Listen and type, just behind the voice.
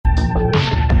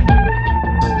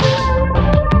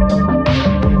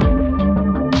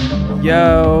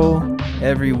Yo,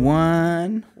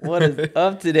 everyone. What is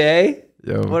up today?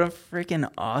 Yo. What a freaking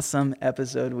awesome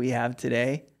episode we have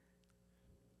today.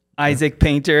 Isaac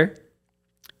Painter,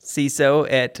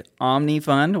 CISO at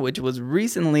OmniFund, which was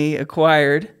recently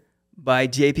acquired by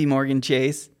JP Morgan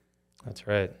Chase. That's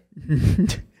right.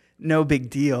 No big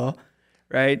deal,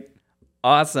 right?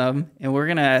 Awesome. And we're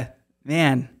going to,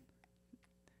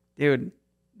 dude,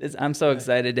 I'm so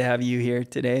excited to have you here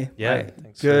today. Yeah, My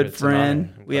thanks. good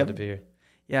friend. We have to be here.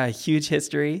 Yeah, a huge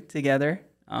history together.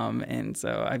 And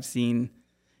so I've seen,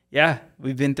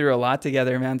 we've been through a lot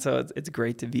together, man. So it's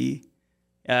great to be,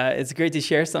 it's great to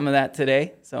share some of that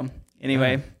today. So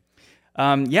anyway,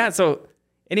 so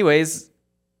anyways,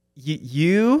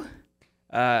 you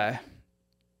guys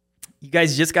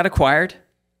just got acquired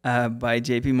by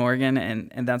JP Morgan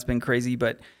and that's been crazy.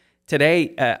 But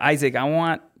today, Isaac, I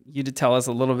want you to tell us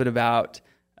a little bit about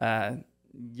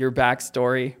your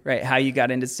backstory, right? How you got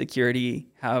into security,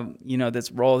 how,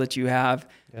 this role that you have,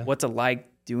 what's it like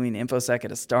doing InfoSec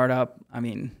at a startup? I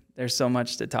mean, there's so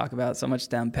much to talk about, so much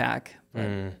to unpack.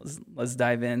 But let's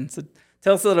dive in. So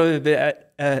tell us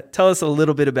a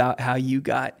little bit about how you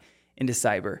got into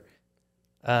cyber.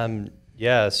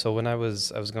 So when I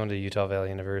was going to Utah Valley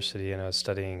University and I was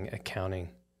studying accounting,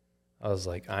 I was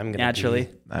like, I'm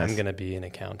gonna be an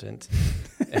accountant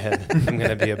and I'm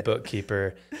gonna be a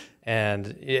bookkeeper. And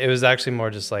it was actually more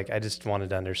just like I just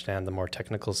wanted to understand the more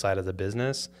technical side of the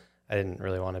business. I didn't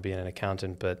really want to be an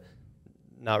accountant, but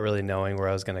not really knowing where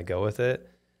I was gonna go with it.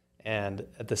 And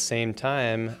at the same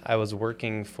time, I was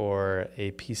working for a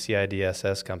PCI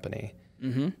DSS company.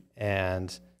 Mm-hmm.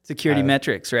 And Security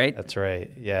Metrics, right? That's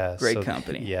right. Yeah. Great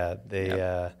company. Yeah.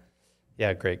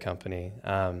 Great company.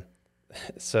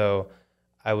 So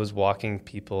I was walking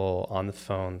people on the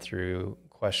phone through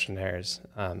questionnaires,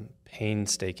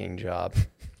 painstaking job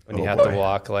when you have to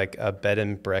walk like a bed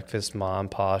and breakfast mom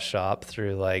pa shop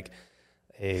through like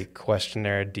a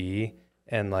questionnaire D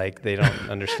and like they don't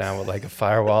understand what like a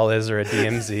firewall is or a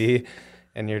DMZ.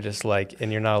 And you're just like,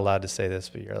 and you're not allowed to say this,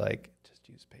 but you're like, just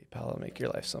use PayPal, it'll make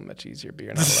your life so much easier, but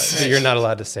you're not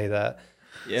allowed to say that.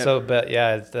 Yep. So, but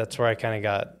yeah, that's where I kind of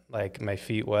got like my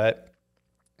feet wet.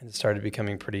 It started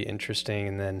becoming pretty interesting.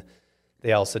 And then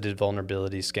they also did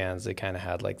vulnerability scans. They kind of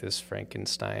had like this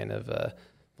Frankenstein of a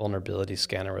vulnerability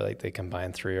scanner where like they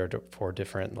combined 3 or 4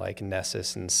 different like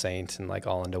Nessus and Saint and like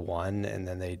all into one. And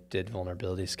then they did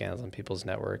vulnerability scans on people's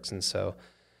networks. And so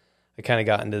I kind of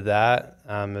got into that.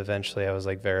 Eventually I was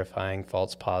like verifying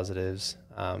false positives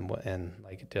and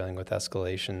like dealing with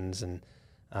escalations and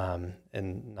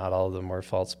not all of them were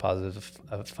false positive.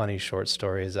 A funny short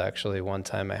story is actually one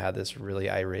time I had this really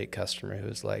irate customer who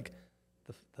was like,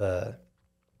 the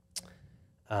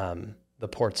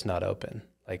port's not open.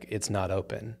 Like it's not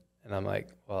open. And I'm like,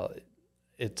 well,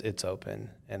 it's open.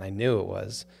 And I knew it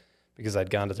was because I'd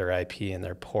gone to their IP and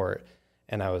their port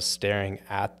and I was staring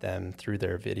at them through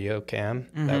their video cam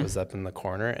that was up in the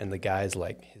corner. And the guy's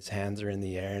like, his hands are in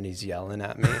the air and he's yelling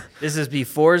at me. This is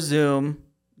before Zoom.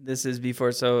 This is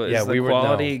before. So is the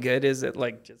quality good? Is it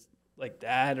like just like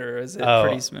that or is it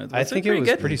pretty smooth? I think it was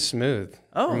pretty smooth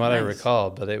from what I recall,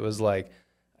 but it was like,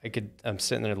 I'm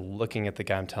sitting there looking at the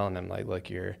guy. I'm telling him like, look,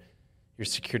 your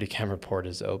security camera port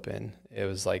is open. It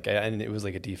was like, and it was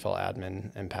like a default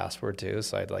admin and password too.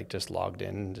 So I'd like just logged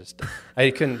in and I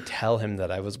couldn't tell him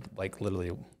that I was like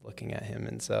literally looking at him.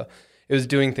 And so it was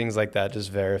doing things like that,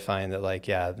 just verifying that like,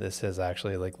 yeah, this is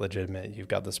actually like legitimate. You've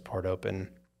got this port open,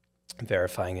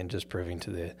 verifying and just proving to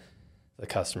the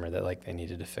customer that like they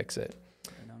needed to fix it.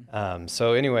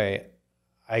 So anyway,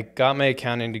 I got my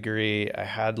accounting degree. I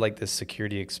had like this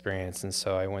security experience. And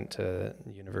so I went to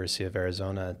the University of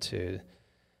Arizona to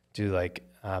do like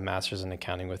a master's in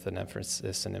accounting with an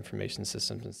emphasis in information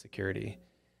systems and security.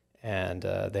 And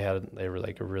they were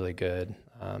like a really good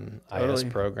IS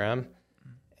program.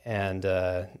 And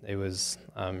it was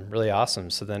really awesome.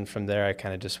 So then from there, I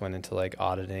kind of just went into like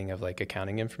auditing of like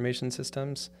accounting information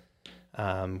systems.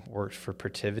 Worked for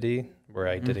Protiviti, where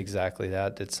I did exactly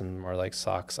that. Did some more like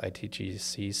SOX,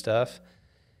 ITGC stuff.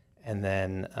 And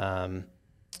then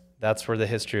that's where the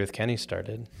history with Kenny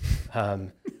started.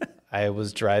 I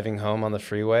was driving home on the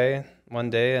freeway one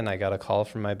day and I got a call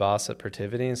from my boss at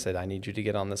Protiviti and said, I need you to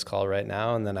get on this call right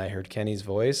now. And then I heard Kenny's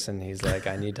voice and he's like,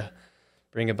 I need to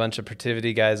bring a bunch of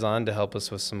Protiviti guys on to help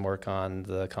us with some work on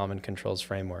the Common Controls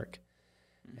framework.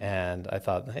 And I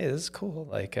thought, hey, this is cool.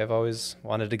 Like I've always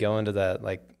wanted to go into that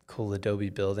like cool Adobe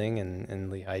building in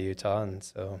Lehigh, Utah. And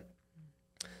so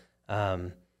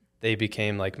they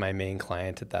became like my main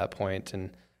client at that point.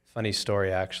 And funny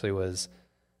story actually was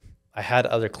I had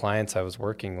other clients I was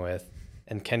working with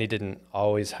and Kenny didn't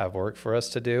always have work for us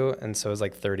to do. And so it was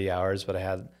like 30 hours, but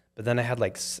then I had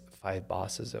like 5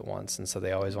 bosses at once. And so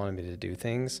they always wanted me to do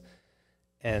things.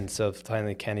 And so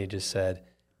finally Kenny just said,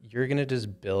 you're going to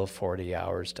just bill 40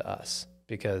 hours to us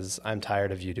because I'm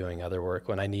tired of you doing other work.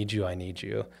 When I need you, I need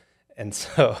you. And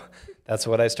so that's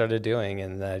what I started doing.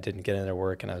 And then I didn't get into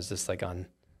work and I was just like on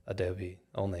Adobe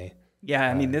only. Yeah,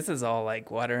 I mean, this is all like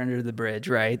water under the bridge,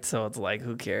 right? So it's like,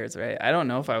 who cares, right? I don't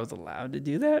know if I was allowed to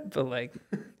do that, but like,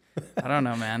 I don't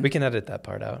know, man. We can edit that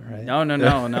part out, right? No,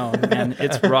 man.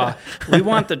 It's raw. We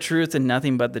want the truth and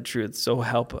nothing but the truth. So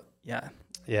help. Yeah.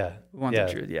 Yeah. We want the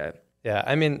truth. Yeah. Yeah.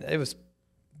 I mean, it was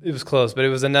close, but it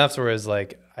was enough where it was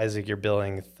like, Isaac, you're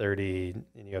billing 30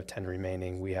 and you have 10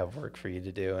 remaining. We have work for you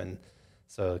to do. And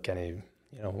so Kenny,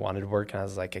 wanted work. And I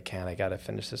was like, I got to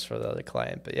finish this for the other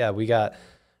client. But yeah, we got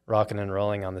rocking and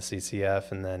rolling on the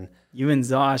CCF. And then you and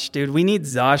Zosh, dude, we need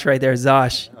Zosh right there.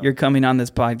 Zosh, you're coming on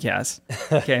this podcast.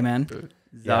 Okay, man.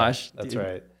 Zosh. Yeah, that's dude.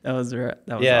 right. That was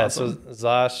yeah. Awesome. So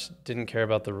Zosh didn't care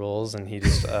about the rules and he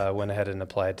just went ahead and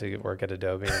applied to work at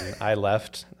Adobe. And I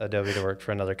left Adobe to work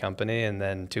for another company. And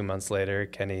then 2 months later,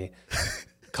 Kenny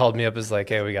called me up as like,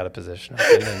 hey, we got a position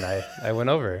open. And I went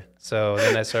over. So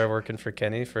then I started working for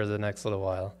Kenny for the next little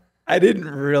while. I did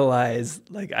not realize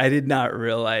at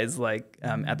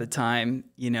the time,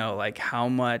 like how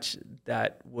much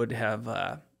that would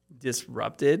have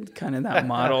disrupted kind of that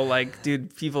model. Like,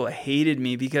 dude, people hated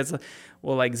me because,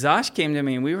 well, like Zosh came to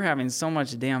me and we were having so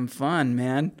much damn fun,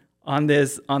 man, on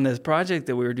this project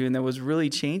that we were doing that was really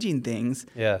changing things.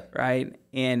 Yeah. Right.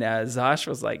 And Zosh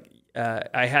was like,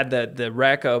 I had the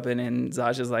rec open and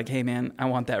Zosh was like, hey, man, I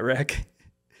want that rec.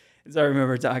 So I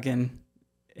remember talking,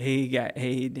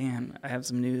 hey, Dan, I have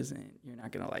some news and you're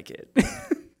not going to like it.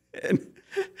 And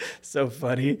so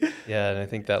funny. Yeah, and I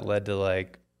think that led to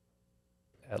like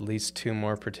at least 2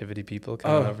 more Protiviti people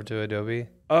coming over to Adobe.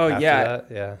 Oh, yeah. That.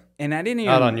 Yeah. And I didn't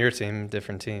even... Not on your team,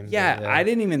 different team. Yeah, I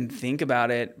didn't even think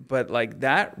about it, but like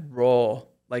that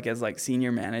role, like as like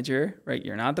senior manager, right?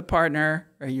 You're not the partner,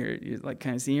 right? You're like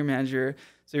kind of senior manager.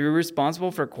 So you're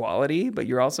responsible for quality, but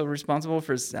you're also responsible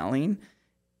for selling.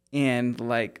 And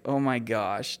like, oh my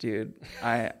gosh, dude,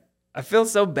 I feel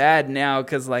so bad now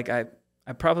because like I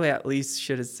probably at least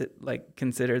should have like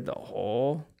considered the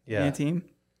whole team.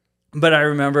 But I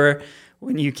remember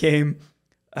when you came,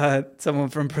 someone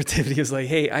from Protiviti was like,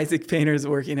 hey, Isaac Painter is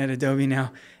working at Adobe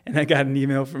now. And I got an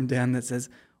email from Dan that says,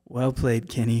 well played,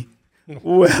 Kenny.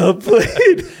 Well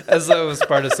played. As though it was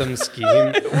part of some scheme.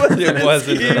 It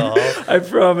wasn't at all. I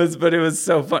promise, but it was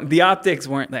so fun. The optics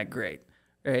weren't that great,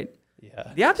 right?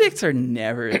 Yeah. The optics are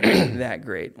never that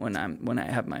great when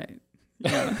I have my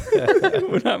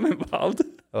when I'm involved.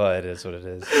 Well, it is what it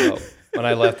is. Well, when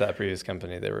I left that previous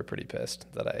company, they were pretty pissed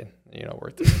that I,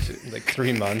 worked there like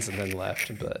 3 months and then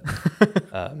left. But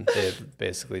they had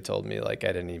basically told me like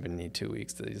I didn't even need 2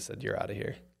 weeks. They just said, you're out of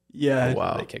here. Yeah.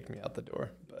 Wow. They kicked me out the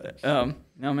door. But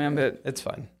no, man, but it's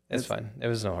fine. It's fine. It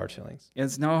was no hard feelings.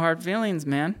 It's no hard feelings,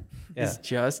 man. Yeah. It's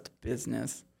just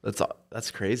business.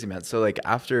 That's crazy, man. So like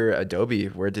after Adobe,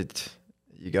 where did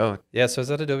you go? Yeah, so I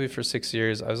was at Adobe for 6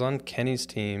 years. I was on Kenny's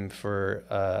team for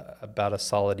about a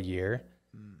solid year.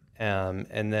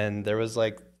 And then there was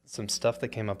like some stuff that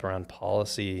came up around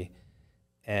policy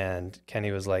and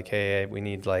Kenny was like, hey, we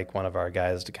need like one of our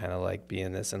guys to kind of like be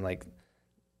in this. And like,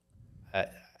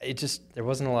 there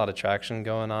wasn't a lot of traction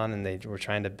going on and they were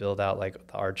trying to build out like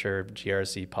the Archer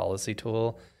GRC policy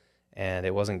tool and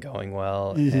it wasn't going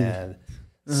well. And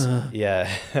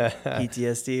yeah.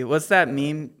 PTSD. What's that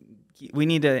meme? We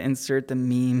need to insert the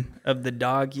meme of the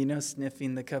dog,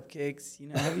 sniffing the cupcakes.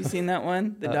 Have you seen that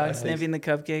one? The dog sniffing the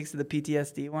cupcakes, the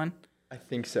PTSD one? I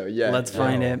think so, yeah. Let's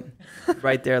find it.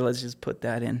 Right there, let's just put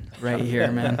that in right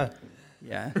here, man.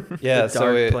 Yeah. Yeah,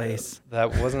 dark place.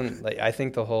 That wasn't like, I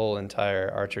think the whole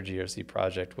entire Archer GRC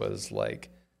project was like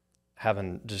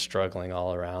just struggling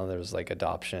all around. There was like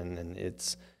adoption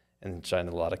and trying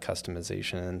a lot of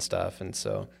customization and stuff. And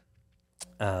so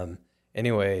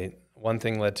anyway, one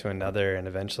thing led to another, and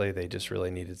eventually they just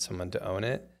really needed someone to own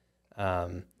it.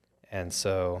 And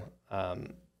so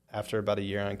after about a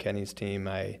year on Kenny's team,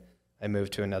 I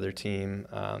moved to another team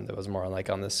that was more like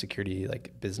on the security,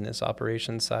 like business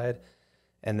operations side.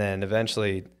 And then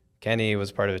eventually Kenny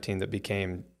was part of a team that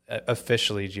became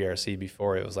officially GRC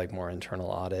before it was like more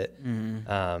internal audit.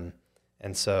 Mm-hmm.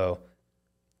 And so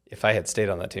if I had stayed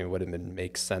on that team, it would have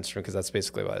make sense for me because that's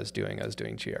basically what I was doing. I was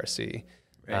doing GRC.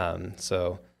 Right.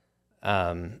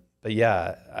 But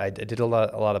yeah, I did a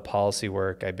lot of policy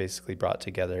work. I basically brought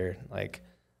together like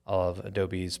all of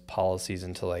Adobe's policies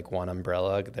into like one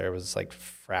umbrella. There was like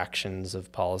fractions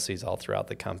of policies all throughout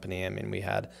the company. I mean, we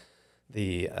had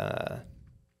the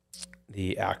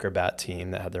the Acrobat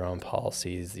team that had their own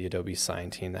policies, the Adobe Sign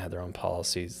team that had their own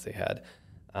policies. They had,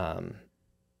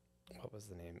 what was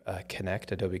the name?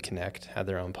 Adobe Connect had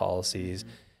their own policies.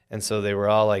 Mm-hmm. And so they were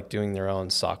all like doing their own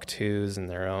SOC 2s and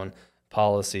their own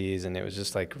policies. And it was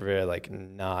just like very like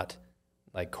not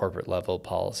like corporate level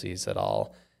policies at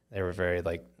all. They were very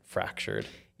like fractured.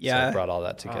 Yeah. So I brought all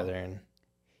that together. And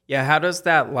yeah. How does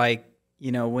that, like,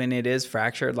 you know, when it is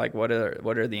fractured, like what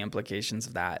are the implications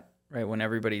of that? Right. When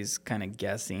everybody's kind of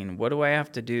guessing, what do I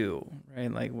have to do? Right.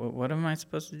 Like, what am I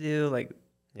supposed to do? Like,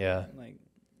 yeah. Like,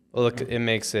 well, look, it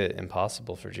makes it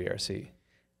impossible for GRC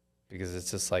because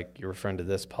it's just like you're referring to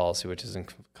this policy, which is in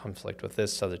conflict with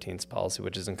this other team's policy,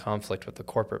 which is in conflict with the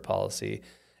corporate policy.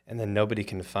 And then nobody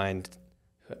can find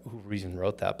who even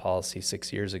wrote that policy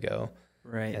 6 years ago.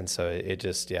 Right. And so it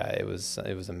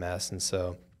was a mess. And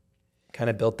so kind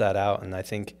of built that out. And I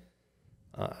think,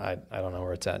 I don't know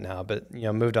where it's at now, but, you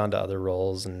know, moved on to other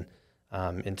roles and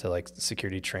into like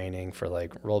security training for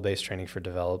like role-based training for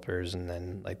developers, and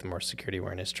then like the more security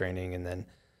awareness training, and then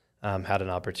had an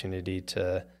opportunity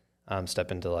to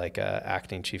step into like a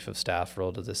acting chief of staff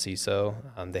role to the CISO.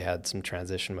 They had some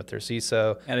transition with their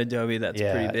CISO. At Adobe, that's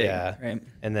pretty big, right?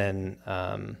 And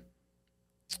then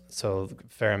so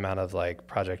fair amount of like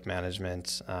project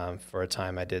management. For a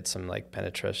time I did some like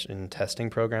penetration testing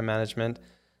program management.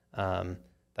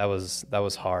 That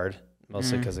was hard,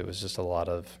 mostly because it was just a lot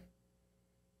of,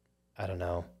 I don't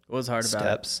know. What was hard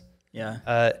steps. About it?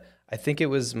 Yeah. I think it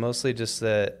was mostly just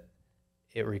that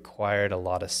it required a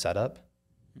lot of setup,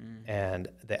 and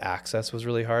the access was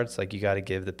really hard. It's like you got to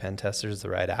give the pen testers the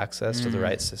right access to the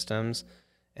right systems.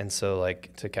 And so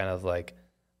like to kind of like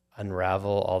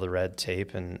unravel all the red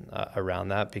tape and around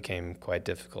that became quite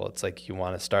difficult. It's like you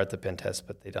want to start the pen test,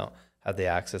 but they don't have the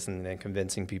access, and then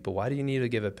convincing people, why do you need to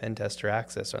give a pen tester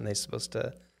access? Aren't they supposed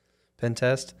to pen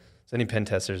test? So any pen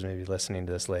testers maybe listening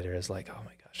to this later is like, oh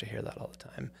my gosh, I hear that all the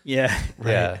time. Yeah.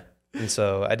 Right. Yeah. And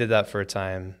so I did that for a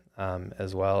time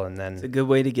as well. And then it's a good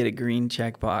way to get a green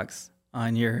checkbox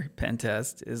on your pen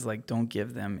test is like, don't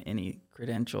give them any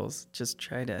credentials. Just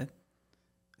try to.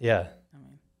 Yeah.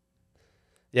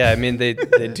 I mean, they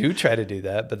do try to do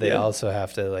that, but they also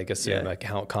have to like assume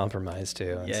account compromise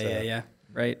too. And yeah.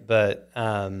 Right. But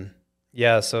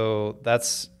so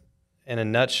that's in a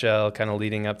nutshell kind of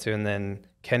leading up to, and then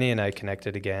Kenny and I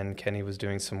connected again. Kenny was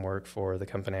doing some work for the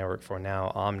company I work for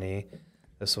now, Omni.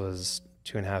 This was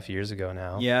 2.5 years ago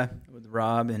now. Yeah, with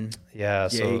Rob and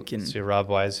Jake. So Rob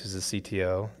Wise, who's the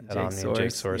CTO at Omni, and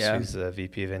Jake Source, who's the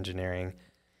VP of engineering.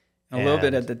 And a little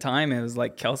bit at the time, it was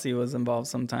like Kelsey was involved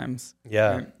sometimes.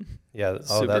 Yeah. Right? Yeah.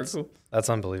 Oh, cool. That's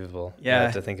unbelievable. Yeah.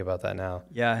 To think about that now.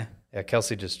 Yeah. Yeah.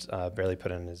 Kelsey just barely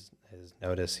put in his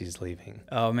notice. He's leaving.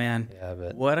 Oh, man. Yeah.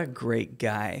 But what a great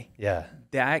guy. Yeah.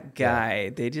 That guy,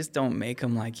 they just don't make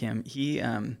him like him. He,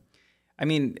 I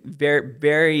mean, very,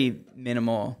 very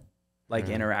minimal like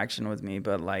interaction with me,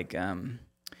 but like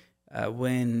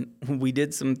when we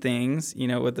did some things, you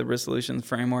know, with the risk solutions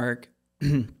framework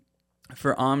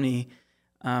for Omni,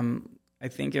 I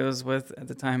think it was with at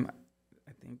the time,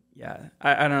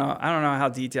 I don't know how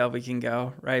detailed we can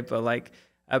go, right? But like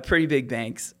pretty big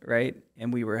banks, right?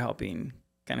 And we were helping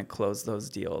kind of close those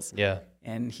deals. Yeah.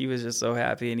 And he was just so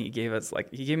happy, and he gave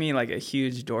me like a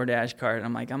huge DoorDash card. And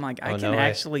I'm like, I can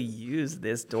actually use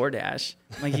this DoorDash.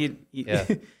 Like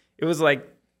it was like,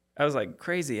 I was like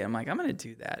crazy. I'm like, I'm going to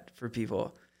do that for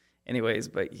people anyways,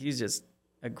 but he's just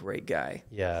a great guy.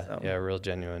 Yeah. So. Yeah. A real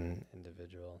genuine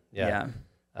individual. Yeah.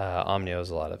 Omni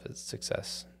owes a lot of his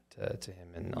success to him,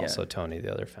 and also Tony,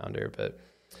 the other founder, but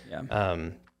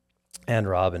and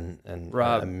Rob and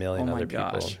Rob, a million other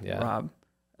people. Yeah. Rob.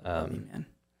 I love you, man.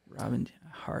 Robin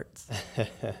Hearts.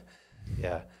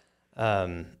 Yeah.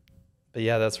 But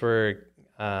yeah, that's where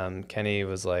Kenny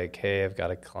was like, hey, I've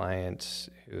got a client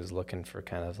who's looking for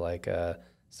kind of like a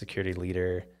security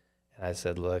leader. And I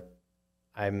said, look,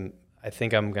 I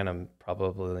think I'm going to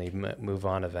probably move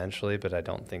on eventually, but I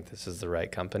don't think this is the right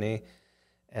company.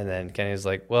 And then Kenny was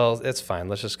like, well, it's fine.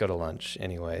 Let's just go to lunch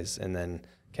anyways. And then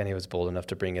Kenny was bold enough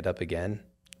to bring it up again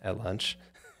at lunch.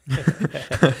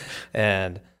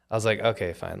 And I was like,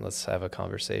 okay, fine, let's have a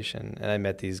conversation. And I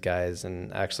met these guys,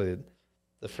 and actually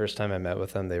the first time I met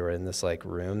with them, they were in this like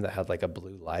room that had like a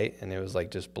blue light, and it was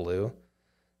like just blue.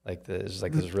 Like there's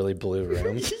like this really blue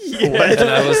room. And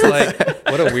I was like,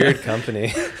 what a weird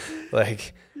company.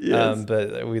 Like,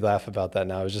 but we laugh about that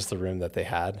now. It was just the room that they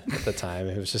had at the time.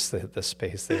 It was just the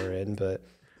space they were in, but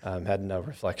had no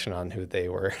reflection on who they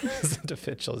were as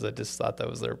individuals. I just thought that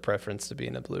was their preference to be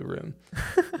in a blue room.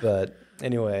 But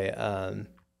anyway,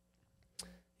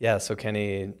 so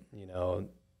Kenny,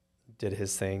 did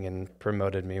his thing and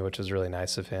promoted me, which was really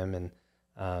nice of him. And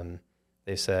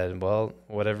they said, well,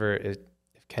 whatever, if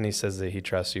Kenny says that he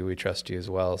trusts you, we trust you as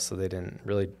well. So they didn't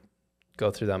really go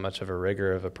through that much of a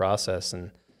rigor of a process.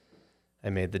 And I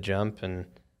made the jump and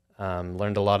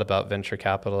learned a lot about venture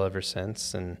capital ever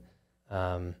since. And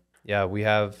we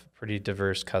have pretty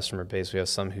diverse customer base. We have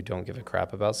some who don't give a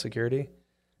crap about security.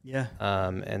 Yeah.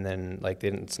 And then like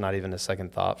it's not even a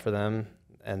second thought for them.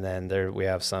 And then we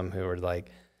have some who are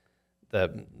like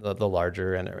the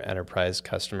larger enterprise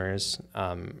customers,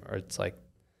 or it's like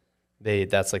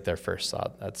that's like their first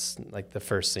thought. That's like the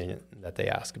first thing that they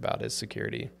ask about is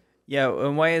security. Yeah,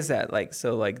 and why is that? Like,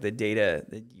 so like the data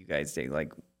that you guys take,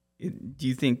 like, do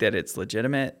you think that it's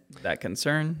legitimate, that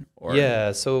concern? Or?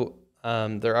 Yeah, so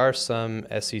there are some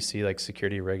SEC like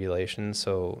security regulations.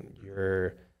 So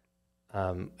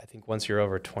I think once you're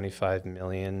over 25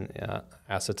 million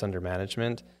assets under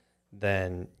management,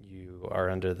 then you are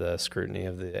under the scrutiny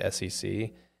of the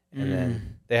SEC. And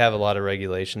then they have a lot of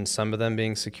regulations, some of them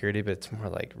being security, but it's more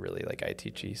like really like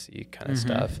ITGC kind of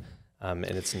stuff. And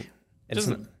it's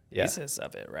basis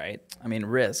of it, right? I mean,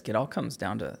 risk, it all comes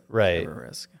down to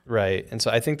risk. Right. And so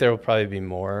I think there will probably be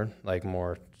more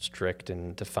strict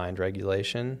and defined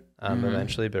regulation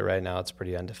eventually, but right now it's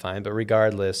pretty undefined. But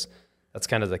regardless, that's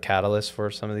kind of the catalyst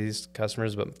for some of these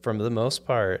customers. But for the most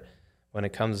part, when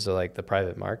it comes to like the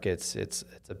private markets, it's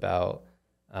about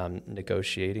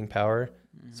negotiating power.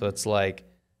 So it's like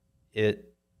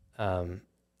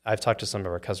I've talked to some of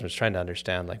our customers trying to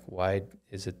understand like, why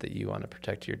is it that you want to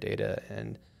protect your data?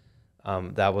 And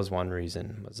that was one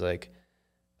reason, was like,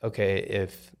 okay,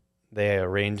 if they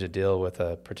arrange a deal with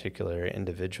a particular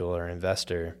individual or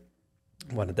investor,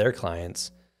 one of their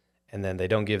clients, and then they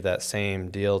don't give that same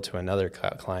deal to another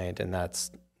client, and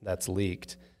that's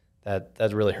leaked, that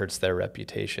really hurts their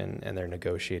reputation and their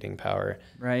negotiating power.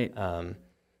 Right.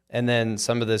 And then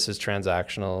some of this is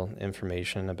transactional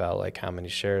information about like how many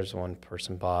shares one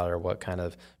person bought or what kind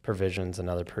of provisions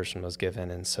another person was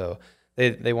given. And so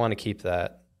they want to keep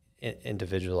that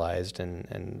individualized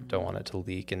and don't want it to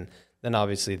leak. And then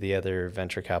obviously the other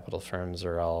venture capital firms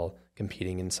are all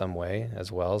competing in some way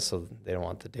as well. So they don't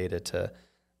want the data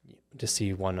to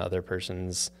see one other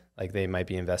person's, like they might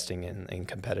be investing in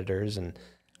competitors. And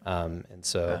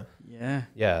so,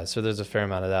 so there's a fair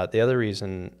amount of that. The other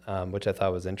reason, which I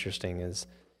thought was interesting, is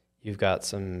you got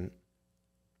some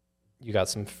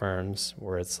firms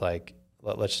where it's like,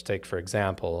 let's just take, for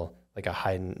example, like a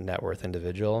high net worth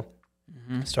individual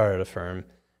started a firm.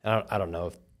 And I don't know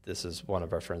if this is one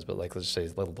of our firms, but like, let's just say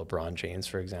little LeBron James,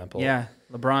 for example. Yeah.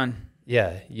 LeBron.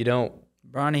 Yeah.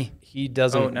 Bronny. He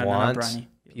doesn't want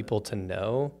people to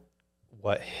know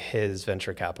what his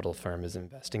venture capital firm is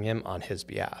investing in on his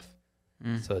behalf.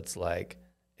 So it's like,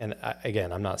 and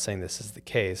again, I'm not saying this is the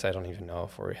case. I don't even know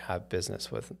if we have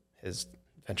business with his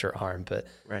venture arm, but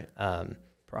right.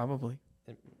 Probably.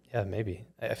 Yeah, maybe.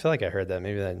 I feel like I heard that.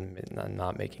 Maybe I'm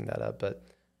not making that up, but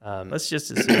let's just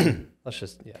assume.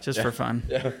 For fun.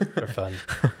 Yeah. For fun.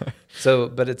 So,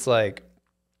 but it's like,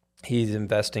 he's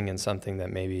investing in something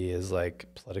that maybe is like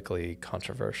politically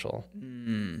controversial.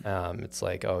 It's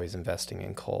like, oh, he's investing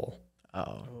in coal.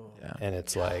 Oh, yeah. And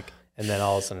it's like, and then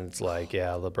all of a sudden it's like,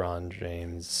 yeah, LeBron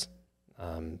James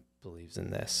believes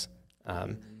in this.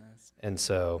 And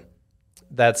so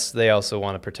they also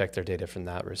want to protect their data from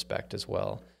that respect as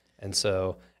well. And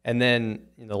so, and then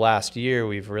in the last year,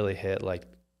 we've really hit like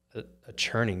a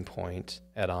churning point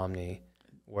at Omni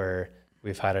where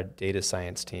we've had a data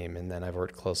science team, and then I've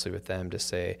worked closely with them to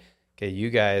say, okay, you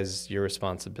guys, your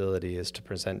responsibility is to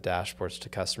present dashboards to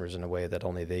customers in a way that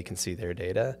only they can see their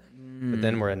data. But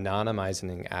then we're anonymizing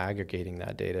and aggregating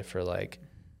that data for like,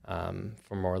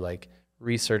 for more like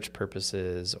research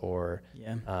purposes or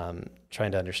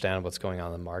trying to understand what's going on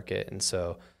in the market. And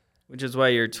so, which is why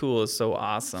your tool is so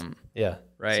awesome. Yeah.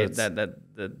 Right. So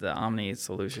the Omni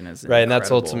solution is right. And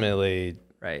that's ultimately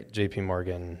right. JP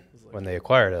Morgan, when they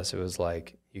acquired us, it was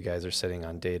like, you guys are sitting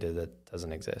on data that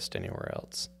doesn't exist anywhere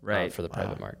else. Right. For the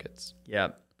private markets.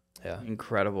 Yep. Yeah.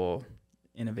 Incredible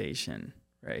innovation.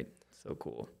 Right. So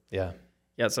cool. Yeah.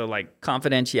 Yeah. So like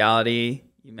confidentiality,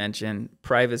 you mentioned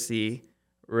privacy,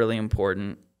 really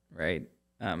important. Right.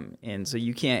 And so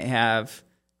you can't have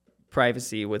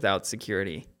privacy without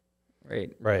security.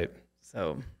 Right. Right.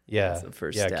 So that's the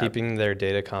first step. Keeping their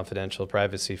data confidential,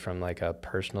 privacy from like a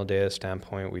personal data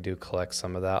standpoint, we do collect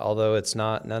some of that, although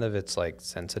none of it's like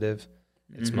sensitive.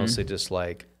 It's mostly just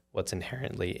like what's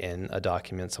inherently in a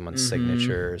document, someone's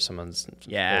signature, someone's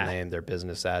full name, their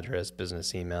business address,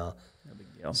 business email. No big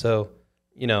deal. So,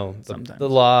 the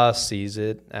law sees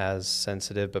it as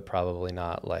sensitive, but probably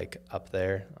not like up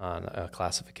there on a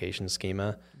classification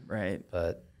schema. Right.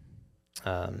 But,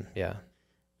 yeah.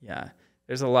 Yeah.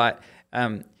 There's a lot.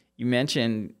 You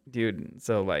mentioned, dude,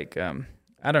 so like,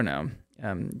 I don't know.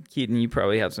 Keaton, you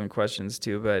probably have some questions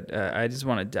too, but I just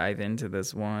want to dive into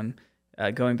this one.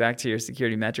 Going back to your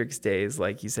security metrics days,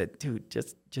 like you said, dude,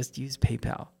 just use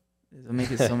PayPal. It'll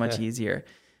make it so much easier.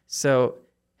 So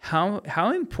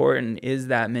how important is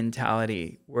that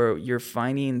mentality where you're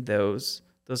finding those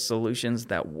solutions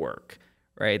that work,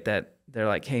 right? That they're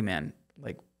like, hey man,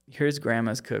 like here's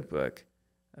grandma's cookbook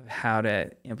of how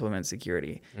to implement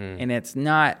security. And it's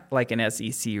not like an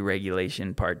SEC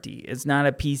regulation Part D. It's not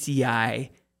a PCI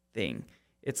thing.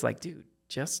 It's like, dude,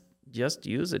 just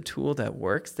use a tool that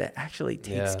works, that actually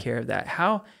takes care of that.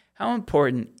 How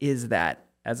important is that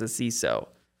as a CISO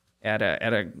at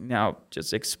a now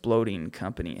just exploding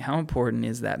company? How important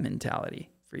is that mentality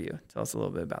for you? Tell us a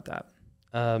little bit about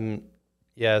that.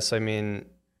 Yes, I mean,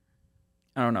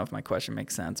 I don't know if my question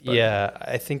makes sense, but yeah,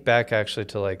 I think back actually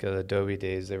to like the Adobe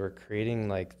days. They were creating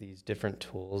like these different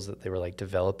tools that they were like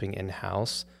developing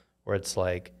in-house, where it's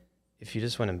like, if you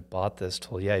just went and bought this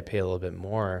tool, yeah, you pay a little bit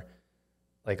more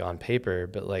like on paper,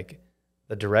 but like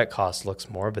the direct cost looks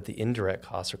more, but the indirect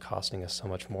costs are costing us so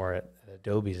much more at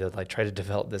Adobe to like try to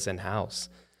develop this in-house.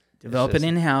 Develop it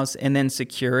in-house and then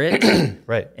secure it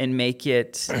right, and make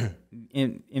it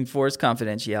enforce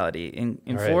confidentiality and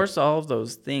enforce all of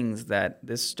those things that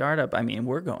this startup, I mean,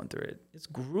 we're going through it. It's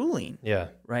grueling. Yeah.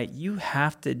 Right? You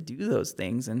have to do those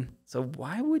things. And so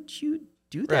why would you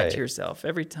do that to yourself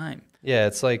every time? Yeah,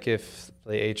 it's like if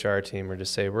the HR team were to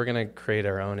say, we're going to create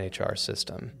our own HR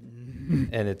system.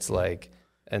 And it's like,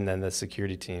 and then the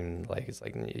security team, like, it's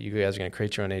like, you guys are going to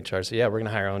create your own HR. So yeah, we're going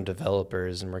to hire our own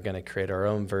developers and we're going to create our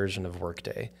own version of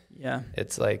Workday. Yeah.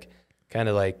 It's like, kind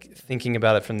of like thinking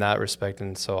about it from that respect.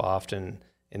 And so often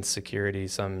in security,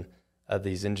 some of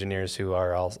these engineers who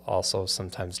are also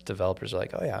sometimes developers are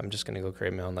like, oh yeah, I'm just going to go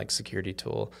create my own like security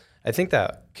tool. I think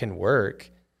that can work,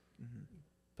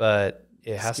 but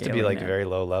it has to be like very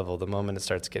low level. The moment it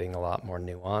starts getting a lot more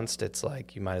nuanced, it's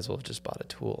like you might as well have just bought a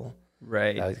tool.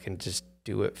 Right. That can just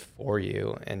do it for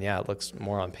you. And yeah, it looks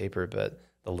more on paper, but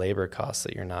the labor costs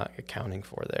that you're not accounting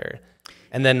for there.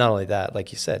 And then not only that,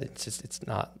 like you said, it's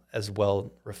not as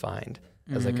well refined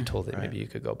as like a tool that maybe you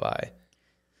could go buy.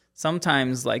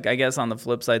 Sometimes, like, I guess on the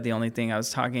flip side, the only thing I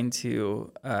was talking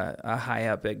to a high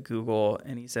up at Google,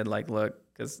 and he said, like, look,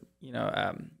 because, you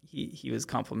know, he was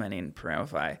complimenting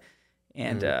Paramify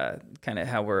and kind of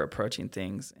how we're approaching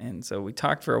things. And so we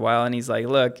talked for a while, and he's like,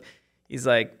 look,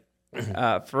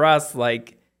 for us,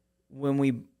 like,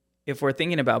 if we're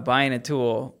thinking about buying a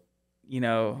tool, you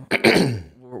know,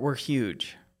 we're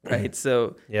huge, right?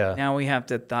 So now we have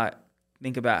to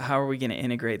think about how are we going to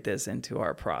integrate this into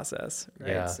our process, right?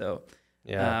 Yeah. So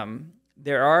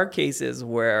there are cases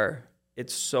where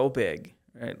it's so big,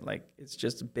 right? Like it's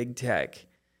just big tech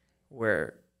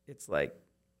where it's like,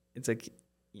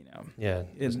 you know,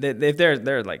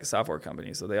 they're like a software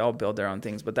company, so they all build their own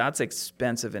things, but that's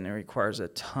expensive and it requires a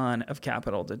ton of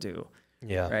capital to do.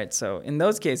 Yeah. Right. So in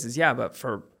those cases, but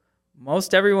for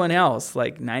most everyone else,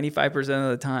 like 95%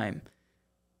 of the time,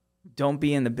 don't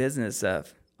be in the business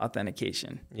of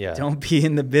authentication. Yeah. Don't be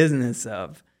in the business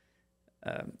of,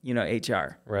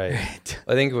 HR. Right.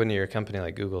 I think when you're a company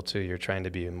like Google too, you're trying to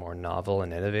be more novel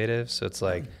and innovative. So it's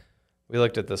like, we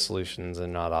looked at the solutions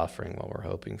and not offering what we're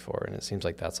hoping for. And it seems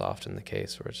like that's often the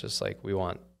case where it's just like, we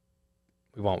want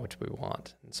what we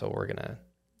want. And so we're going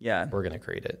to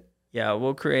create it. Yeah,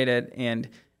 we'll create it, and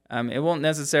it won't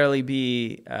necessarily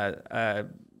be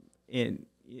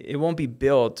it won't be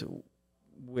built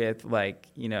with like,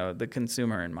 you know, the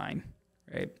consumer in mind,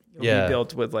 right? It'll be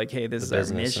built with like, hey, this is our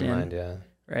mission, in mind,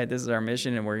 right? This is our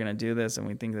mission, and we're gonna do this, and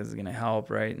we think this is gonna help,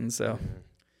 right? And so,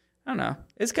 I don't know,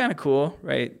 it's kind of cool,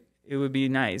 right? It would be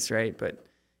nice, right? But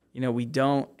you know, we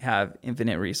don't have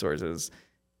infinite resources.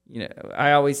 You know,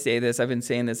 I always say this. I've been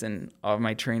saying this in all of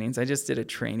my trainings. I just did a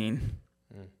training.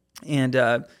 And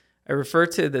I refer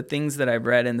to the things that I've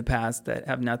read in the past that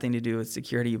have nothing to do with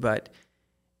security, but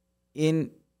in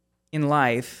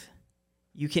life,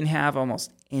 you can have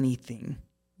almost anything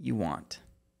you want.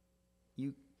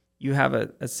 You have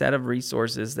a set of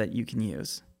resources that you can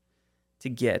use to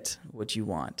get what you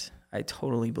want. I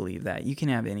totally believe that. You can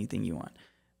have anything you want,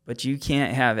 but you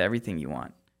can't have everything you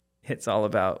want. It's all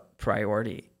about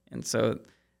priority. And so,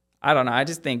 I don't know. I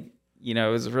just think, you know,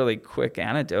 it was a really quick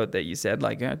anecdote that you said,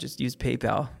 like, just use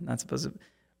PayPal. Not supposed to,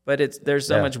 but there's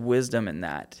so much wisdom in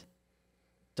that.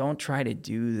 Don't try to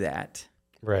do that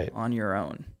on your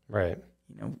own. Right.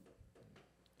 You know.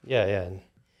 Yeah.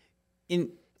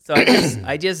 So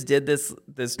I just did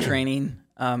this training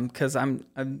because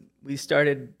we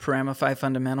started Paramify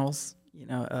Fundamentals, you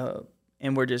know,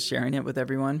 and we're just sharing it with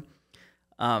everyone.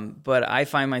 But I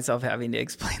find myself having to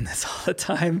explain this all the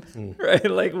time, right?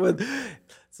 Like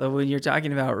so when you're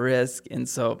talking about risk, and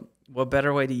so what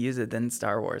better way to use it than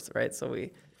Star Wars, right? So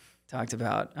we talked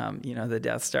about, the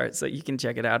Death Star, so you can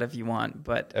check it out if you want.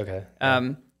 But okay,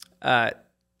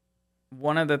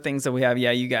 one of the things that we have,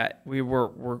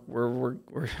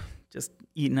 we're just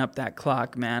eating up that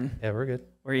clock, man. Yeah, we're good.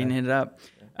 We're eating it up.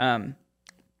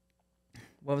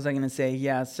 What was I going to say?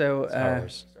 Yeah, so Star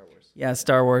Wars. Yeah,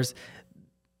 Star Wars.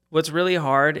 What's really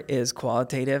hard is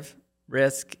qualitative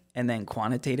risk and then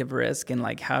quantitative risk, and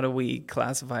like how do we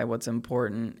classify what's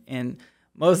important? And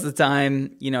most of the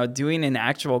time, doing an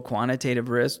actual quantitative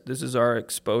risk, this is our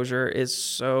exposure, is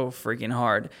so freaking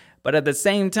hard. But at the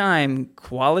same time,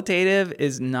 qualitative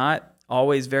is not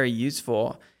always very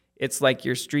useful. It's like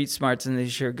your street smarts and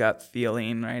it's your gut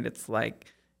feeling, right? It's like,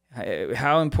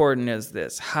 how important is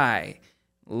this? High,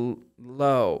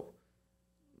 low,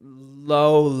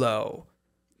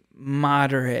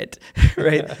 moderate,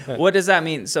 right? What does that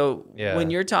mean? So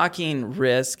when you're talking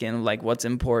risk and like what's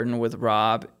important with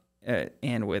Rob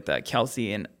and with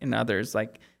Kelsey and others,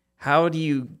 like how do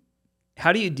you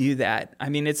do that? I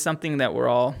mean, it's something that we're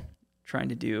all trying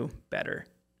to do better.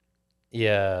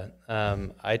 Yeah,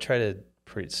 I try to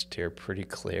steer pretty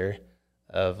clear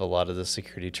of a lot of the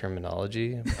security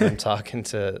terminology when I'm talking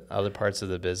to other parts of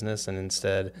the business, and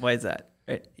instead, why is that?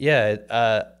 Right?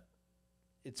 Yeah,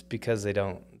 it's because they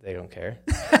don't care,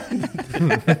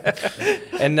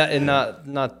 and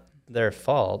not their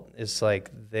fault. It's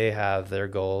like they have their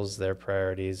goals, their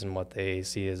priorities, and what they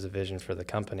see as a vision for the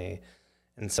company.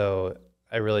 And so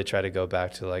I really try to go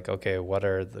back to like, okay, what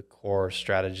are the core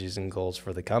strategies and goals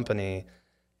for the company,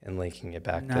 and linking it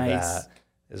back to that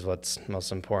is what's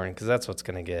most important, because that's what's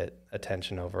going to get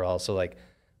attention overall. So like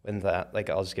when that, like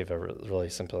I'll just give a really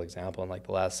simple example. In like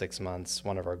the last 6 months,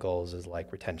 one of our goals is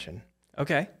like retention.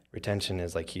 Okay. Retention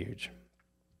is like huge.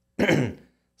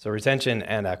 So retention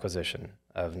and acquisition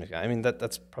of new, I mean,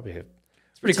 that's probably a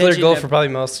pretty clear goal for probably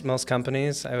most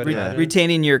companies, I would imagine.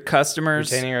 Retaining your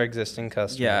customers. Retaining our existing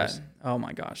customers. Yeah. Oh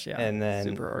my gosh. Yeah. And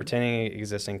then retaining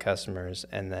existing customers,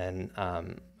 and then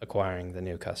acquiring the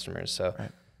new customers. So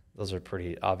those are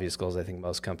pretty obvious goals I think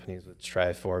most companies would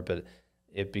strive for, but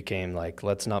it became like,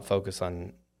 let's not focus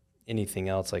on anything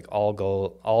else. Like all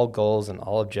goals and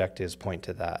all objectives point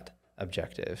to that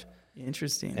objective.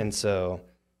 Interesting. And so,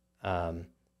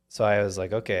 so I was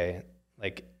like, okay,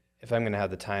 like if I'm going to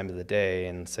have the time of the day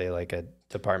and say like a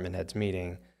department head's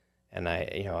meeting, and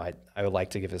I would like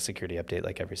to give a security update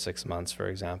like every 6 months, for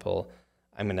example,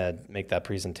 I'm going to make that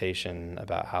presentation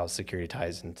about how security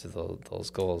ties into those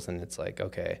goals. And it's like,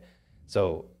 okay,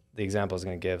 so the example I was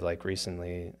going to give, like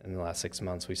recently in the last 6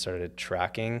 months, we started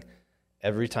tracking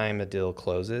every time a deal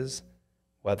closes,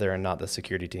 whether or not the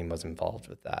security team was involved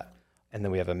with that. And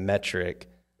then we have a metric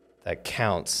that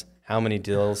counts how many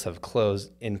deals have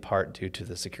closed in part due to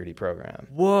the security program.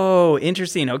 Whoa,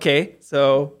 interesting. Okay.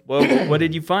 So what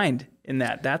did you find in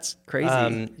that? That's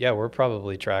crazy. Yeah, we're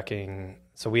probably tracking.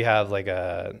 So we have like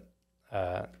a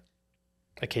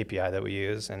KPI that we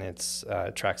use, and it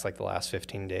tracks like the last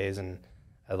 15 days. And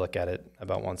I look at it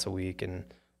about once a week, and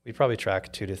we probably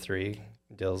track 2 to 3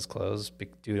 deals closed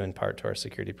due in part to our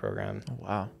security program. Oh,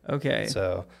 wow. Okay.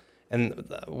 So,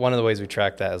 and one of the ways we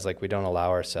track that is like we don't allow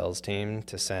our sales team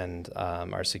to send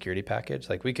our security package.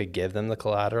 Like we could give them the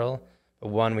collateral, but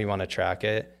one, we want to track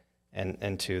it,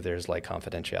 and two, there's like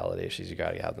confidentiality issues. You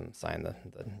got to have them sign the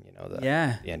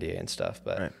NDA and stuff.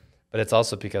 But it's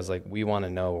also because like we want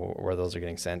to know where those are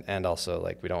getting sent, and also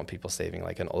like we don't want people saving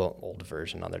like an old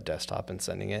version on their desktop and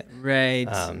sending it. Right.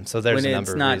 So there's when a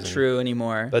number it's of not reasons. true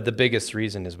anymore. But the biggest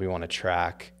reason is we want to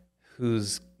track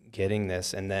who's getting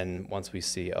this, and then once we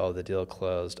see, oh, the deal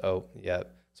closed, oh,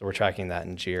 yep. So we're tracking that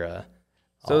in Jira.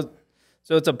 So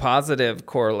it's a positive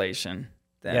correlation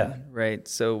then, right?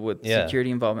 So with security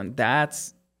involvement,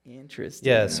 that's interesting.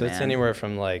 Yeah, so it's anywhere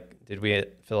from like, did we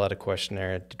fill out a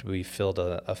questionnaire? Did we fill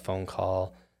a phone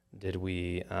call? Did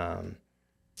we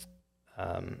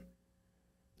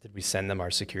send them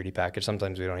our security package?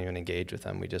 Sometimes we don't even engage with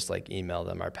them. We just like email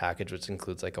them our package, which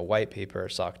includes like a white paper,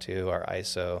 SOC 2, our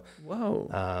ISO,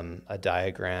 a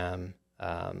diagram,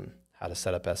 how to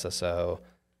set up SSO.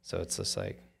 So it's just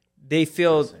like, they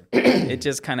feel it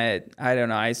just kind of, I don't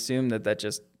know, I assume that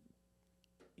just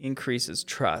increases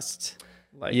trust.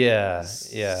 Like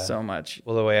so much.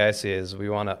 Well, the way I see it is we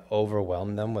want to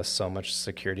overwhelm them with so much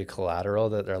security collateral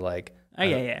that they're like, oh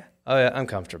yeah, I'm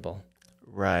comfortable.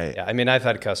 Right. Yeah. I mean, I've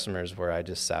had customers where I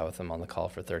just sat with them on the call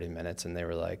for 30 minutes and they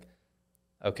were like,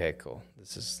 okay, cool.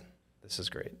 This is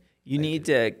great. You need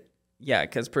to,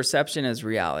 because perception is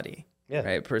reality. Yeah.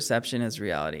 Right. Perception is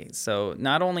reality. So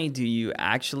not only do you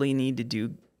actually need to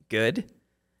do good,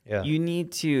 you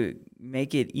need to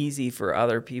make it easy for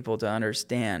other people to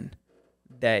understand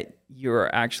that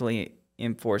you're actually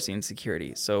enforcing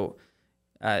security. So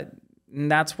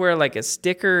that's where like a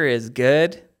sticker is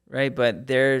good, right? But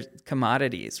they're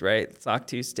commodities, right? SOC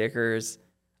 2 stickers,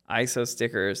 ISO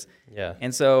stickers. Yeah.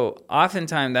 And so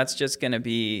oftentimes that's just going to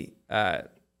be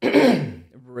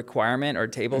requirement or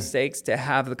table stakes to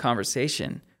have the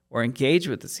conversation or engage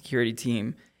with the security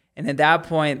team. And at that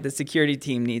point, the security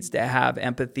team needs to have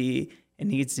empathy and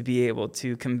needs to be able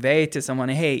to convey to someone,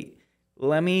 hey,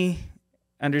 let me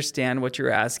understand what you're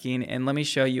asking and let me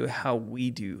show you how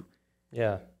we do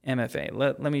MFA.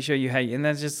 Let me show you how you, and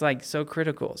that's just like so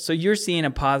critical. So you're seeing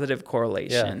a positive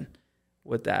correlation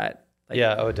with that. Like,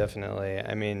 oh, definitely.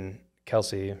 I mean,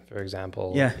 Kelsey, for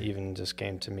example, even just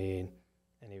came to me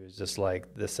and he was just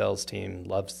like, the sales team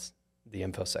loves the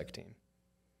InfoSec team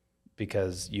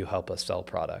because you help us sell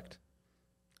product.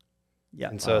 Yeah.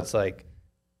 And so it's like,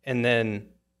 and then,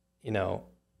 you know,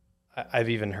 I've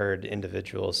even heard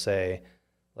individuals say,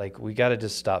 like, we got to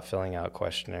just stop filling out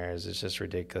questionnaires. It's just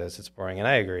ridiculous. It's boring. And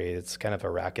I agree. It's kind of a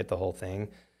racket, the whole thing.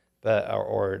 But,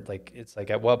 or like, it's like,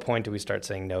 at what point do we start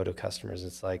saying no to customers?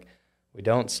 It's like, we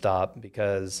don't stop,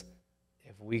 because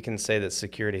if we can say that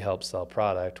security helps sell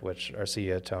product, which our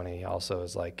CEO, Tony, also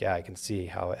is like, yeah, I can see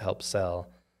how it helps sell,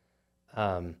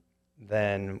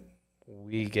 then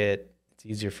it's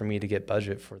easier for me to get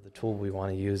budget for the tool we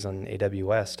want to use on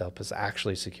AWS to help us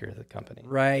actually secure the company.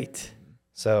 Right.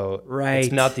 So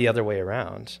it's not the other way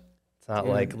around. It's not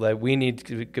like we need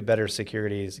to get better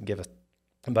securities and give us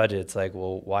a budget. It's like,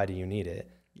 well, why do you need it?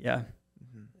 Yeah.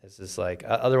 It's just like,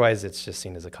 otherwise it's just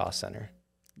seen as a cost center.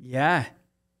 Yeah.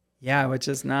 Yeah. Which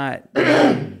is not.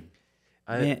 Go.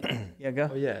 Oh,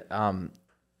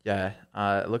 yeah.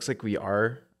 It looks like we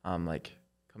are like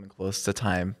coming close to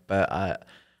time, but I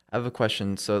have a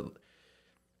question. So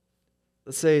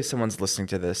let's say someone's listening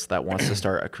to this that wants to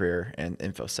start a career in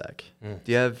InfoSec.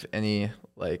 Do you have any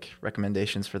like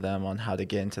recommendations for them on how to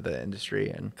get into the industry?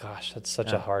 And gosh, that's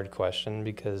such a hard question,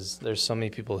 because there's so many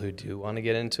people who do want to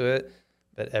get into it,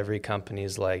 but every company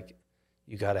is like,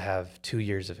 you got to have 2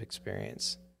 years of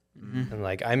experience. Mm-hmm. And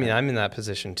like, I mean, I'm in that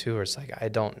position too, where it's like, I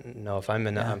don't know if I'm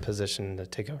in a position to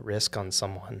take a risk on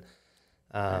someone.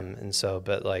 And so,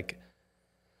 but like,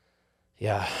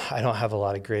 I don't have a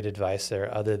lot of great advice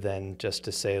there, other than just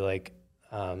to say, like,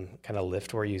 kind of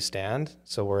lift where you stand.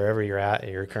 So wherever you're at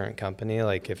your current company,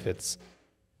 like if it's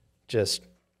just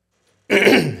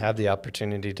have the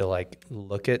opportunity to like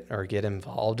look at or get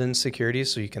involved in security,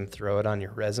 so you can throw it on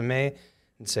your resume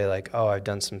and say like, oh, I've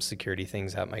done some security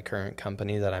things at my current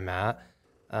company that I'm at.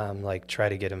 Like try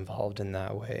to get involved in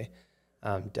that way.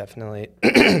 Definitely.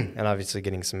 And obviously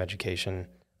getting some education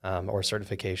or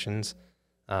certifications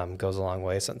goes a long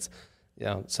way, since, you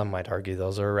know, some might argue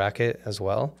those are a racket as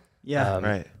well. Yeah.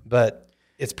 Right. But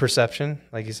it's perception.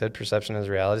 Like you said, perception is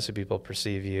reality. So people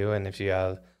perceive you. And if you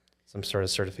have some sort of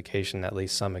certification, at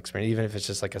least some experience, even if it's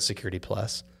just like a security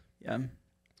plus. Yeah.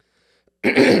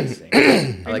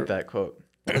 I like that quote.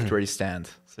 Lift where you stand.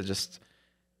 So just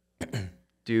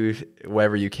do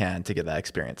whatever you can to get that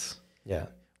experience. Yeah.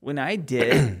 When I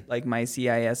did like my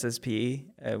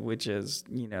CISSP, which is,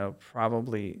 you know,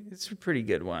 probably it's a pretty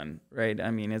good one, right? I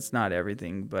mean, it's not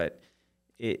everything, but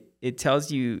it tells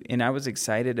you, and I was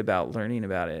excited about learning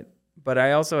about it, but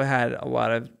I also had a lot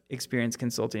of experience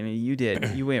consulting, and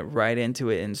you went right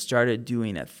into it and started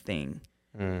doing a thing,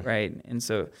 right? And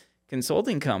so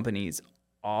consulting companies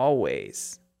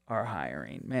always are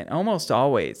hiring, man, almost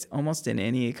always, almost in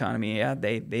any economy. Yeah,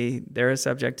 they're a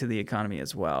subject to the economy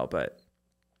as well, but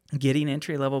getting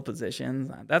entry-level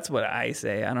positions, that's what I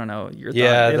say. I don't know your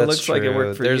thought. It that's looks true. like it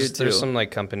worked for you too. There's some like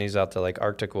companies out there, like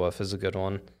Arctic Wolf is a good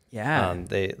one. Yeah.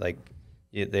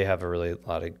 They have a really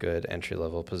lot of good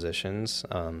entry-level positions,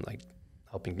 like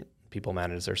helping people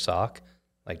manage their SOC.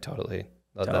 Like totally.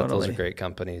 Those are great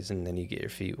companies. And then you get your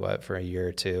feet wet for a year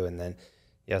or two, and then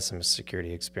you have some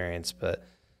security experience. But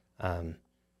I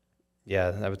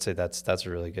would say that's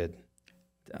really good.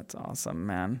 That's awesome,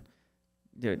 man.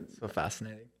 Dude. So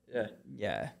fascinating.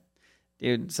 Yeah.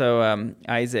 Dude, so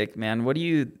Isaac, man,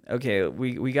 we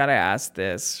got to ask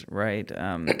this, right?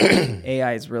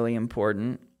 AI is really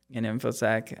important in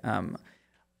InfoSec.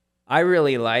 I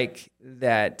really like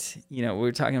that, you know, we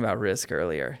were talking about risk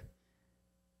earlier.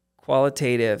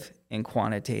 Qualitative and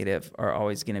quantitative are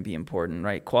always going to be important,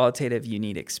 right? Qualitative, you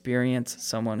need experience,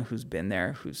 someone who's been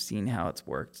there, who's seen how it's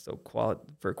worked. So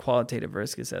for qualitative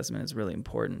risk assessment is really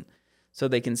important. So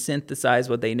they can synthesize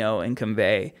what they know and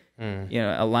convey, you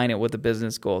know, align it with the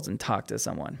business goals and talk to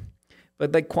someone.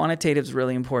 But like quantitative is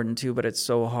really important too, but it's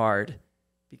so hard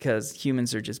because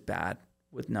humans are just bad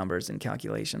with numbers and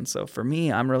calculations. So for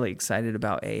me, I'm really excited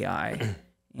about AI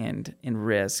and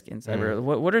risk and cyber.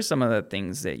 What are some of the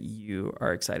things that you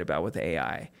are excited about with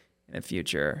AI in the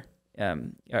future?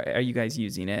 Are you guys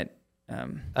using it?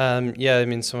 Yeah, I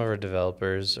mean, some of our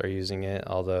developers are using it,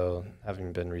 although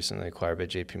having been recently acquired by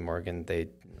JP Morgan, they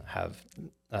have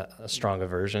a strong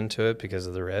aversion to it because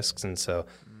of the risks. And so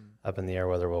up in the air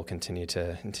whether we'll continue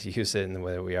to use it in the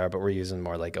way that we are, but we're using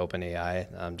more like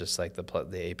OpenAI, just like the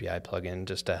API plugin,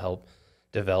 just to help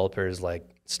developers like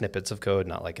snippets of code,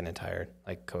 not like an entire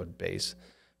like code base.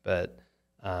 But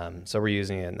so we're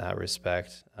using it in that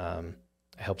respect. I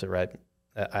helped it write.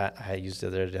 I used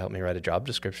it there to help me write a job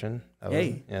description.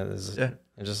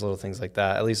 Just little things like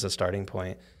that, at least a starting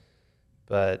point.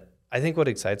 But I think what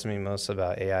excites me most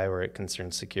about AI where it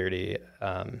concerns security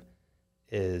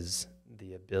is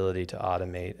the ability to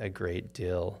automate a great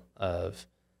deal of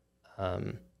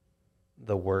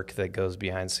the work that goes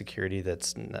behind security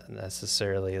that's not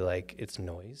necessarily like it's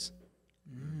noise.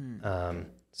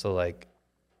 So like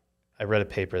I read a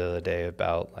paper the other day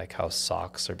about like how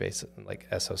SOCs are basically like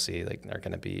SOC, like they're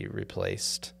going to be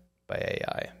replaced by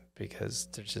AI because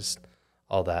there's just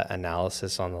all that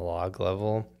analysis on the log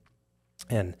level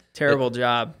and terrible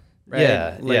job. Right?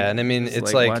 Yeah. Like, yeah. And I mean,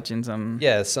 it's like watching some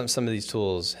of these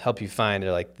tools help you find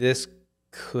they're like, this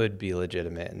could be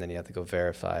legitimate. And then you have to go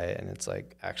verify it. And it's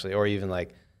like actually, or even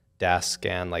like DAS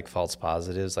scan, like false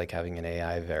positives, like having an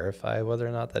AI verify whether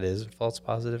or not that is false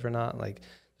positive or not. Like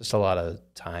just a lot of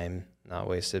time not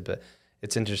wasted, but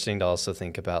it's interesting to also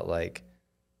think about like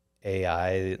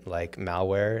AI like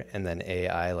malware and then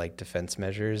AI like defense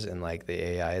measures, and like the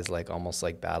AI is like almost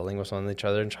like battling with one each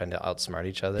other and trying to outsmart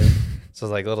each other. So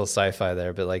it's like a little sci-fi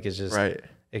there, but like it's just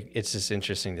it's just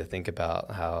interesting to think about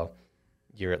how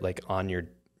you're like on your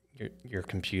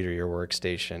computer, your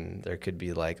workstation, there could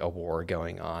be like a war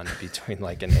going on between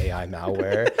like an AI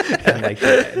malware and like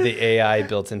the AI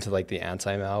built into like the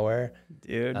anti-malware.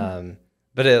 Dude.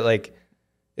 But it like,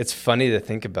 it's funny to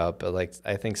think about, but like,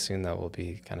 I think soon that will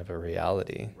be kind of a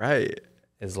reality. Right.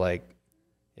 Is like,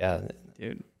 yeah.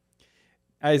 Dude.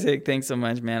 Isaac, thanks so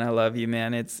much, man. I love you,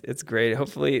 man. It's great.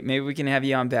 Hopefully, maybe we can have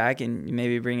you on back and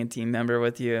maybe bring a team member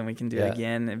with you and we can do it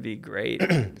again. It'd be great.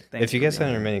 If you guys have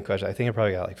any remaining questions, I think I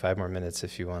probably got like 5 more minutes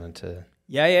if you wanted to.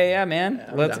 Yeah, man.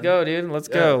 Yeah, let's go, dude. Let's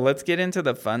go. Let's get into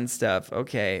the fun stuff.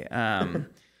 Okay.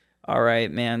 All right,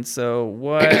 man. So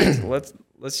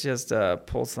let's just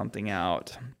pull something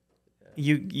out.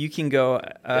 You can go,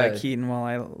 Keaton, while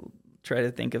I try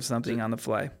to think of something on the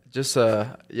fly. Just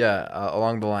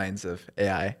along the lines of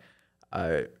AI,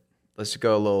 let's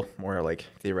go a little more like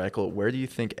theoretical. Where do you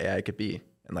think AI could be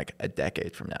in like a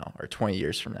decade from now or 20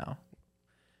 years from now?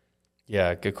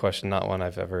 Yeah, good question. Not one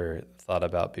I've ever thought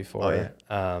about before. Oh, yeah.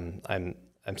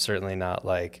 I'm certainly not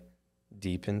like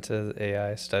deep into the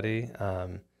AI study.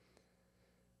 I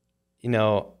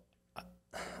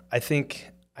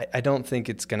don't think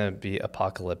it's going to be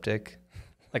apocalyptic,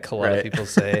 like a lot of people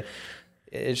say.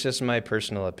 It's just my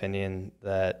personal opinion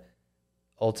that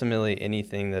ultimately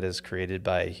anything that is created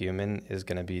by a human is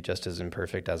going to be just as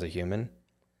imperfect as a human.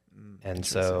 And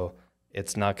so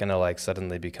it's not going to like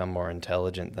suddenly become more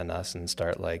intelligent than us and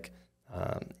start like,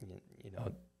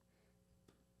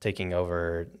 taking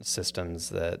over systems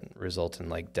that result in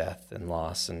like death and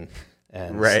loss and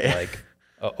like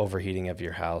overheating of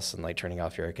your house and like turning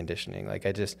off your air conditioning. Like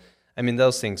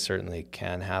those things certainly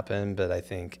can happen, but I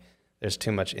think there's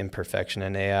too much imperfection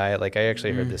in AI. Like I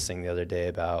actually heard this thing the other day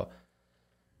about,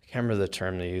 I can't remember the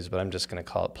term they use, but I'm just going to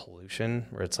call it pollution,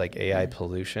 where it's like AI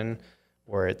pollution,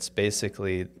 where it's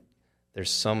basically there's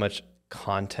so much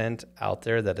content out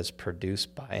there that is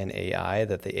produced by an AI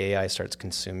that the AI starts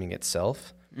consuming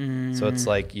itself. So it's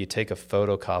like you take a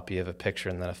photocopy of a picture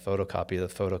and then a photocopy of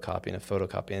the photocopy and a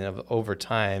photocopy, and over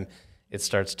time it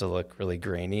starts to look really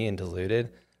grainy and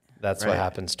diluted. That's what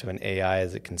happens to an AI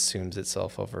as it consumes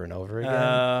itself over and over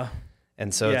again.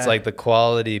 And so it's like the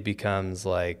quality becomes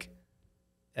like,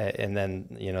 and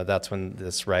then, that's when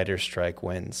this writer's strike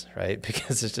wins, right?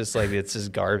 Because it's just like, it's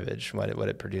just garbage what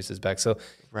it produces back. So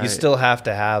you still have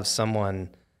to have someone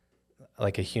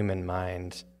like a human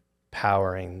mind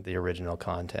powering the original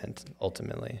content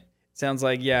ultimately. Sounds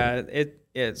like,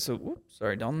 so,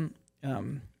 sorry, Dalton.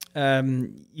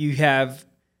 You have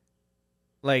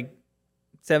like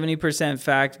 70%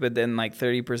 fact, but then like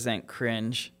 30%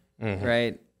 cringe,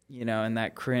 right? And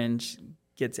that cringe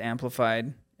gets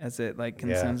amplified as it like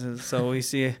consumes. So we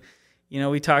see,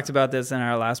 we talked about this in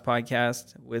our last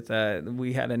podcast with,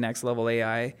 we had a Next Level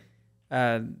AI.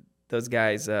 Those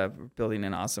guys building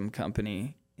an awesome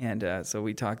company. And so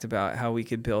we talked about how we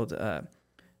could build an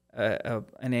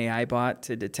AI bot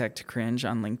to detect cringe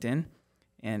on LinkedIn.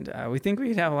 And we think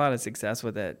we'd have a lot of success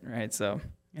with it, right? So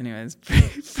anyways,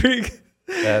 pretty good.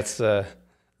 That's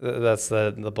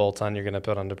the bolt-on you're going to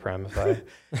put onto Primify.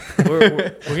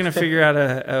 we're going to figure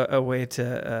out a way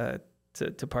to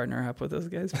partner up with those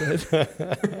guys.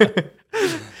 But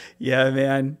yeah,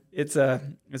 man, it's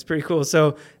pretty cool.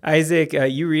 So Isaac,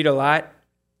 you read a lot.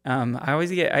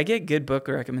 I get good book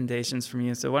recommendations from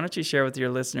you. So why don't you share with your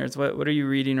listeners, what are you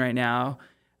reading right now?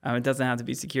 It doesn't have to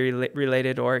be security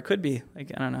related, or it could be,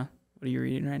 like, I don't know. What are you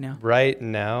reading right now? Right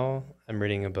now, I'm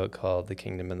reading a book called The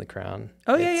Kingdom and the Crown.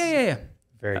 Oh, yeah.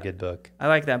 Very good book. I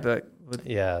like that book.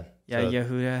 Yeah.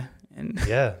 Yehuda.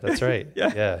 Yeah, that's right.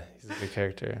 Yeah. He's a good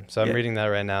character. So I'm reading that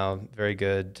right now. Very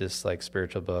good, just like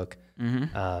spiritual book.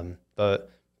 Mm-hmm. But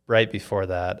right before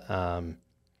that,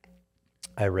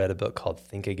 I read a book called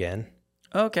Think Again.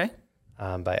 Oh, okay.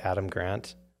 By Adam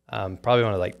Grant. Probably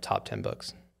one of like top 10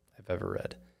 books I've ever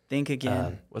read. Think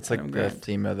Again. What's like the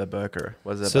theme of the book, or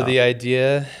what is it so about? The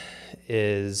idea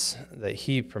is that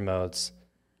he promotes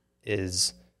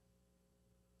is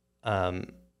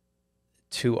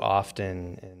too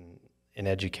often in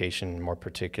education, more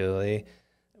particularly,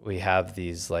 we have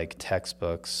these like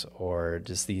textbooks or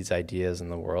just these ideas in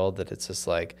the world that it's just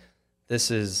like, this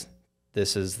is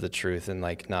the truth, and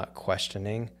like not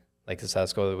questioning. Like the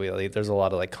status quo, there's a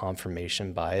lot of like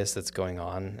confirmation bias that's going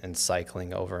on and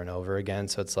cycling over and over again.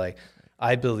 So it's like,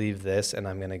 I believe this, and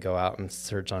I'm going to go out and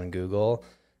search on Google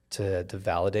to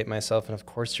validate myself. And of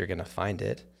course you're going to find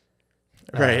it.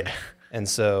 Right. And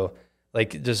so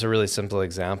like just a really simple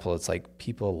example, it's like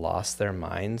people lost their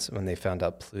minds when they found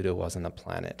out Pluto wasn't a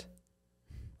planet.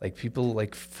 Like people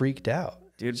like freaked out.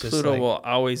 Dude, Pluto will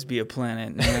always be a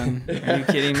planet, man. Are you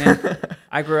kidding, man?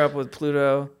 I grew up with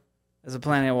Pluto as a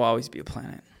planet. It will always be a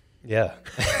planet. Yeah.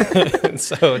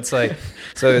 So it's like,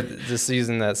 just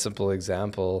using that simple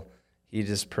example, he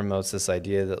just promotes this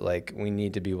idea that like we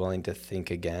need to be willing to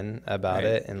think again about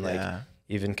it, and like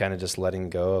even kind of just letting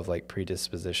go of like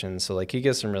predispositions. So like he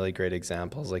gives some really great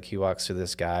examples. Like he walks through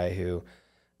this guy who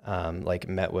like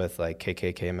met with like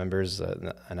KKK members,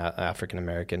 an African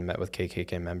American met with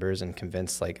KKK members and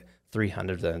convinced like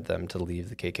 300 of them to leave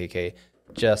the KKK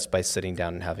just by sitting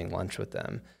down and having lunch with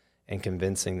them and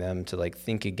convincing them to like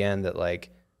think again that like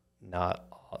not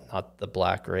the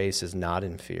black race is not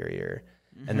inferior.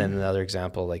 Mm-hmm. And then another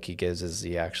example like he gives is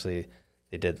they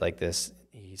did like this,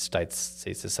 he states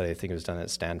a study, I think it was done at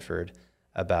Stanford,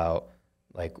 about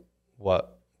like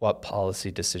what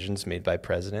policy decisions made by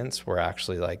presidents were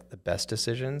actually like the best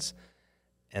decisions.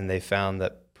 And they found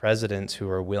that presidents who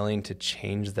are willing to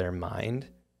change their mind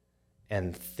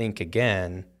and think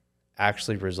again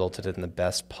actually resulted in the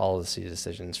best policy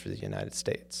decisions for the United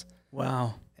States.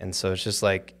 Wow. And so it's just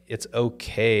like, it's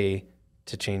okay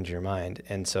to change your mind.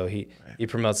 And so he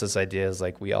promotes this idea as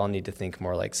like, we all need to think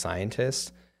more like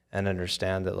scientists and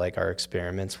understand that like our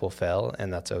experiments will fail,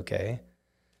 and that's okay.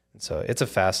 And so it's a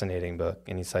fascinating book,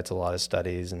 and he cites a lot of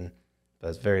studies, but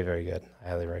it's very, very good. I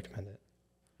highly recommend it.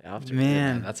 Yeah,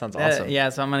 man, that sounds awesome. Yeah,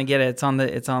 so I'm gonna get it. It's on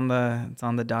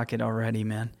the docket already,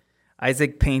 man.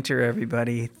 Isaac Painter,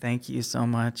 everybody, thank you so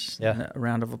much. Yeah, a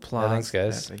round of applause. Yeah, thanks,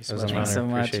 guys. Thanks so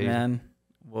much, man.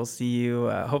 We'll see you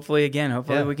hopefully again.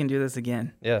 Hopefully we can do this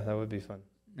again. Yeah, that would be fun.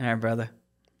 All right, brother.